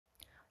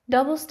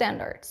Double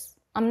standards.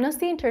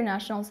 Amnesty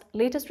International's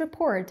latest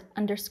report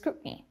under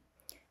scrutiny.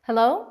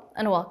 Hello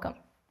and welcome.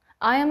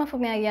 I am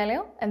Afumia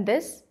Yaleo and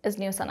this is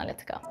News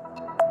Analytica.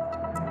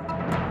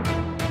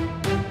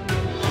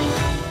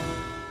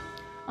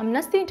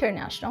 Amnesty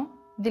International,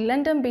 the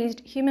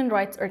London-based human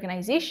rights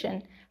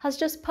organization, has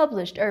just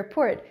published a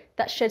report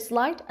that sheds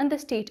light on the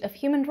state of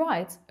human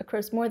rights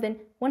across more than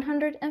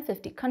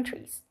 150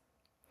 countries.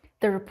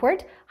 The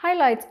report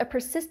highlights a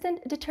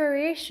persistent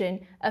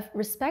deterioration of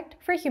respect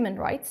for human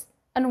rights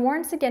and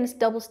warns against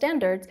double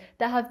standards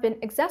that have been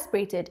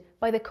exacerbated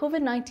by the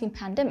COVID-19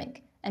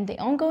 pandemic and the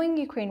ongoing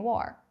Ukraine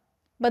war.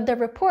 But the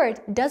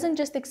report doesn't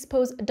just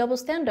expose double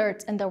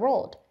standards in the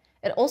world,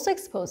 it also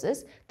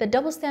exposes the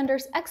double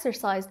standards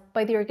exercised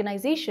by the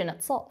organization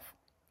itself.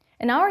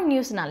 In our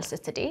news analysis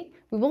today,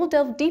 we will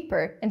delve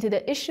deeper into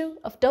the issue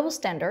of double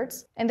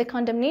standards and the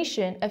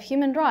condemnation of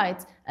human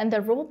rights and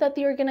the role that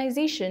the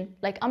organization,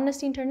 like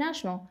Amnesty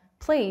International,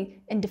 play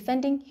in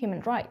defending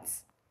human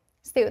rights.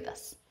 Stay with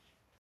us.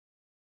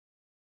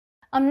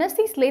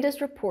 Amnesty's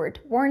latest report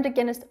warned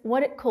against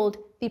what it called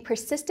the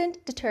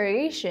persistent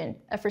deterioration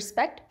of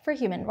respect for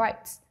human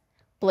rights,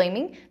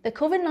 blaming the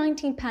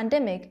COVID-19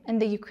 pandemic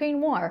and the Ukraine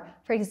war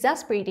for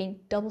exacerbating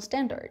double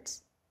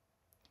standards.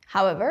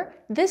 However,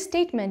 this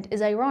statement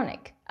is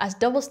ironic, as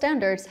double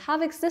standards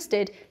have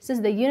existed since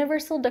the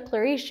Universal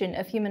Declaration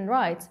of Human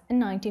Rights in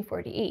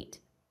 1948.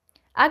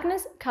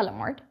 Agnes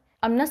Callamard,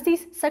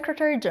 Amnesty's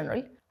Secretary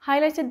General,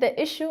 highlighted the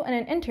issue in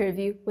an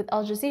interview with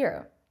Al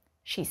Jazeera.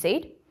 She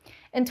said,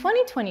 "In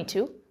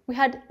 2022, we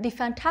had the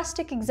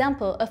fantastic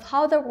example of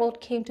how the world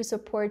came to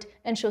support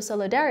and show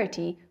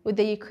solidarity with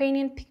the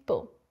Ukrainian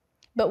people.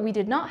 But we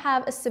did not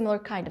have a similar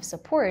kind of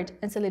support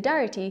and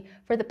solidarity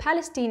for the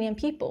Palestinian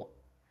people,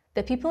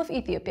 the people of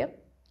Ethiopia,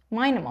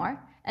 Myanmar,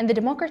 and the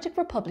Democratic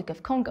Republic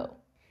of Congo.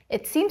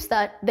 It seems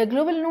that the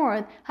global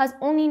north has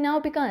only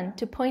now begun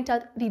to point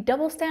out the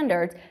double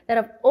standards that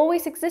have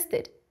always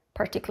existed,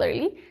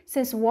 particularly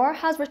since war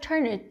has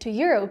returned to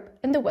Europe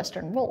and the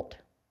Western world.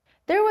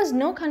 There was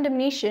no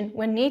condemnation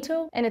when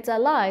NATO and its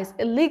allies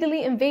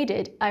illegally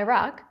invaded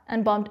Iraq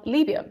and bombed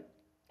Libya,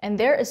 and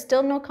there is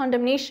still no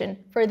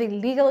condemnation for the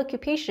illegal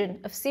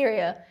occupation of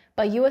Syria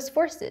by US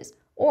forces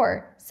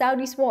or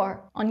Saudi's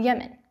war on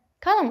Yemen."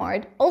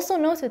 Callamard also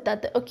noted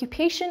that the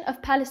occupation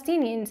of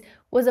Palestinians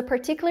was a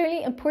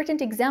particularly important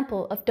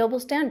example of double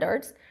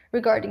standards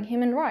regarding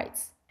human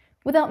rights.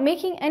 Without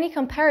making any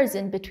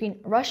comparison between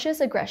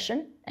Russia's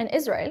aggression and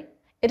Israel,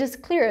 it is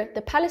clear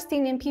the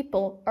Palestinian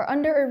people are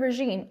under a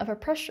regime of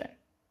oppression,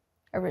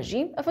 a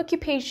regime of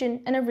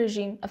occupation and a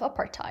regime of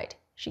apartheid,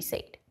 she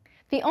said.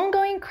 The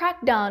ongoing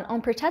crackdown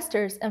on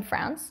protesters in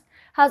France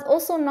has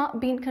also not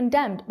been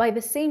condemned by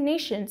the same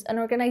nations and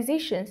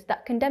organizations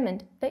that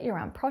condemned the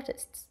Iran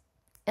protests.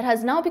 It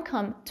has now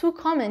become too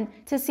common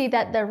to see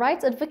that the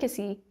rights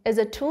advocacy is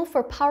a tool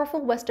for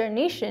powerful Western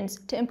nations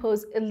to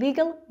impose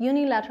illegal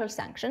unilateral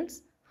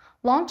sanctions,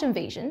 launch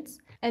invasions,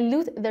 and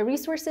loot the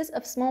resources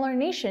of smaller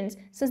nations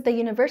since the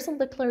Universal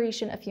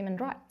Declaration of Human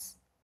Rights.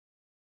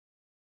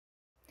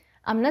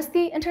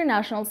 Amnesty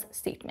International's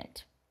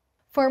statement.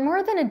 For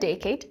more than a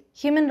decade,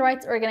 human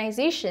rights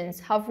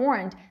organizations have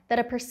warned that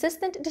a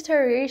persistent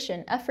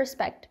deterioration of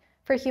respect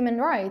for human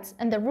rights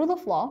and the rule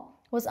of law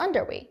was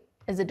underway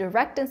as a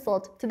direct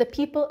insult to the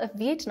people of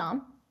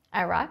Vietnam,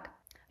 Iraq,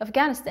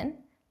 Afghanistan,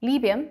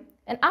 Libya,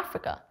 and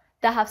Africa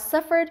that have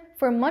suffered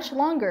for much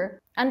longer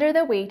under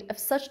the weight of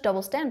such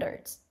double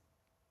standards.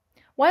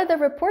 While the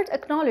report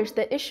acknowledged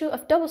the issue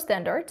of double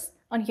standards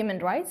on human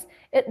rights,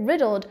 it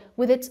riddled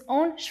with its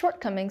own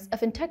shortcomings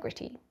of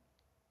integrity.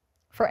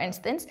 For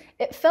instance,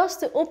 it fails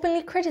to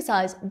openly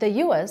criticize the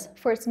US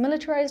for its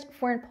militarized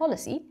foreign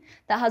policy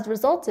that has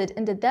resulted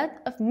in the death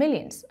of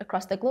millions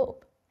across the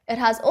globe. It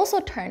has also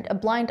turned a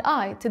blind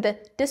eye to the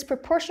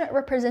disproportionate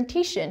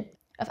representation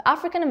of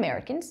African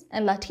Americans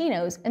and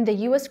Latinos in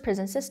the US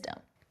prison system.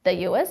 The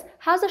US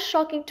has a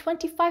shocking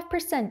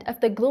 25% of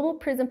the global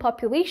prison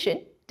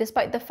population,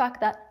 despite the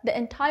fact that the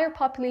entire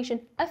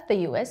population of the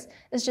US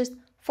is just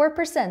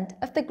 4%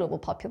 of the global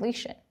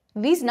population.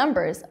 These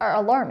numbers are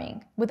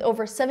alarming, with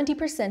over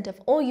 70%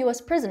 of all US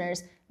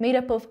prisoners made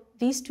up of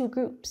these two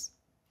groups.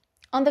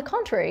 On the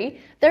contrary,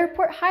 the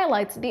report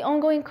highlights the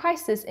ongoing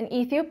crisis in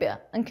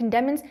Ethiopia and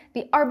condemns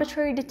the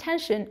arbitrary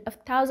detention of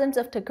thousands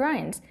of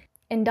Tigrayans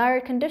in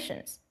dire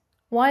conditions.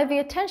 While the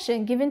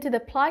attention given to the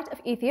plight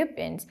of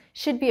Ethiopians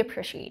should be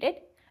appreciated,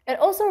 it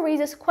also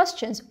raises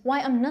questions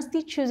why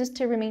Amnesty chooses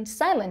to remain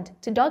silent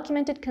to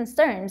documented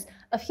concerns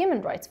of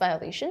human rights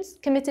violations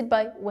committed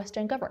by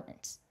Western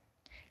governments.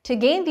 To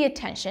gain the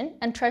attention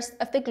and trust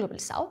of the Global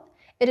South,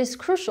 it is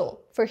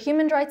crucial for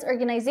human rights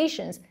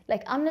organizations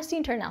like Amnesty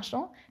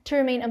International to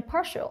remain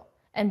impartial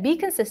and be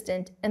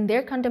consistent in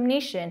their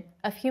condemnation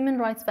of human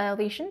rights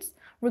violations,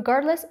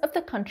 regardless of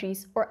the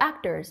countries or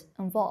actors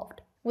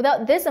involved.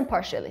 Without this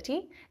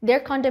impartiality,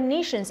 their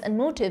condemnations and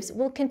motives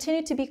will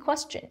continue to be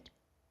questioned.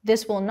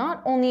 This will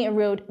not only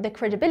erode the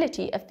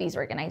credibility of these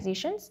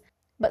organizations,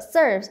 but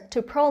serves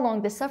to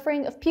prolong the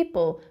suffering of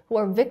people who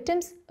are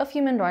victims of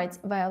human rights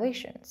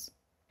violations.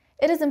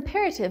 It is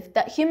imperative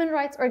that human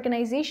rights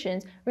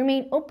organizations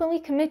remain openly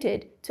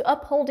committed to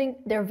upholding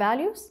their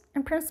values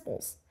and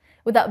principles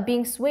without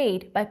being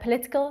swayed by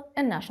political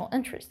and national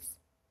interests.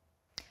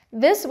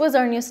 This was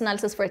our news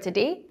analysis for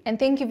today, and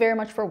thank you very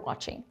much for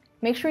watching.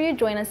 Make sure you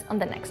join us on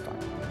the next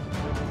one.